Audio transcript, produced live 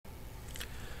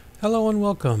Hello and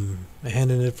welcome.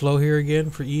 AHandinitFlo here again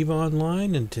for EVE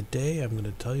Online, and today I'm going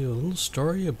to tell you a little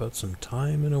story about some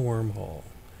time in a wormhole.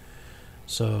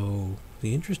 So,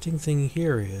 the interesting thing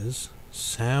here is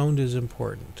sound is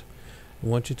important. I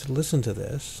want you to listen to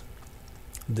this.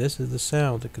 This is the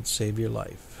sound that could save your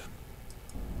life.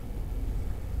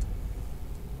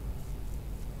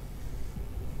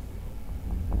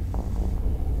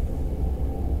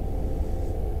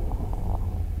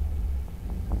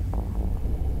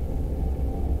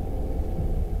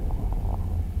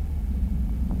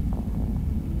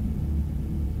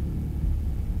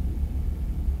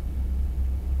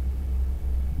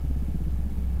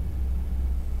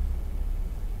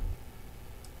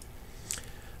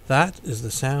 That is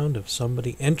the sound of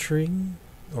somebody entering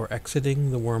or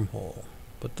exiting the wormhole.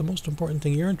 But the most important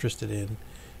thing you're interested in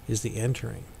is the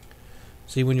entering.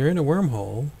 See, when you're in a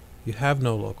wormhole, you have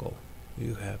no local.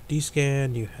 You have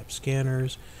D-scan, you have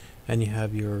scanners, and you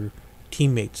have your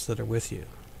teammates that are with you.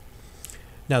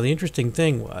 Now, the interesting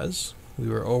thing was, we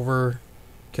were over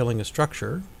killing a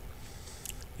structure,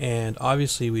 and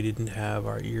obviously we didn't have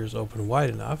our ears open wide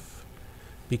enough,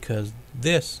 because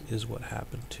this is what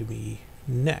happened to me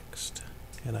next,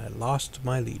 and I lost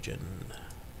my legion.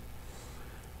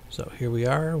 So here we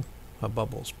are, a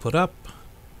bubble's put up,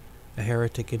 a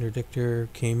heretic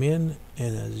interdictor came in,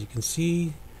 and as you can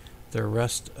see, the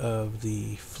rest of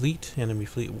the fleet, enemy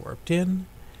fleet, warped in.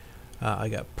 I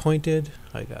got pointed,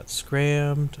 I got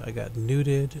scrammed, I got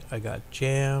neuted, I got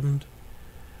jammed.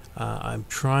 I'm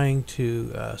trying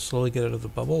to slowly get out of the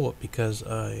bubble, but because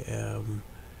I am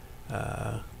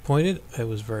pointed, I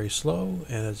was very slow,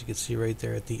 and as you can see right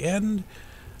there at the end,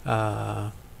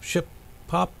 ship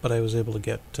popped, but I was able to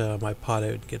get my pod out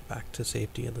and get back to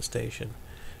safety in the station.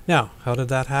 Now, how did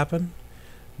that happen?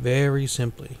 Very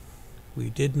simply, we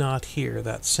did not hear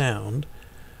that sound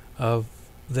of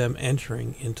them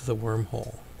entering into the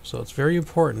wormhole. So it's very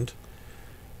important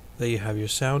that you have your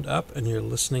sound up and you're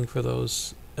listening for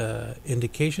those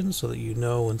indications so that you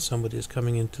know when somebody is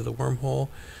coming into the wormhole.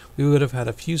 We would have had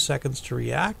a few seconds to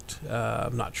react.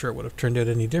 I'm not sure it would have turned out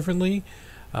any differently.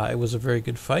 It was a very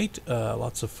good fight,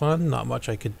 lots of fun, not much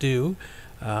I could do,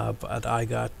 but I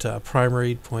got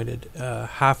primary pointed.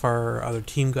 Half our other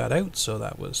team got out, so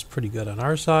that was pretty good on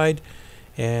our side,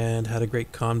 and had a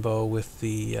great convo with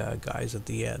the guys at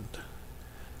the end.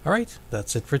 Alright,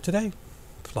 that's it for today.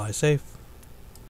 Fly safe.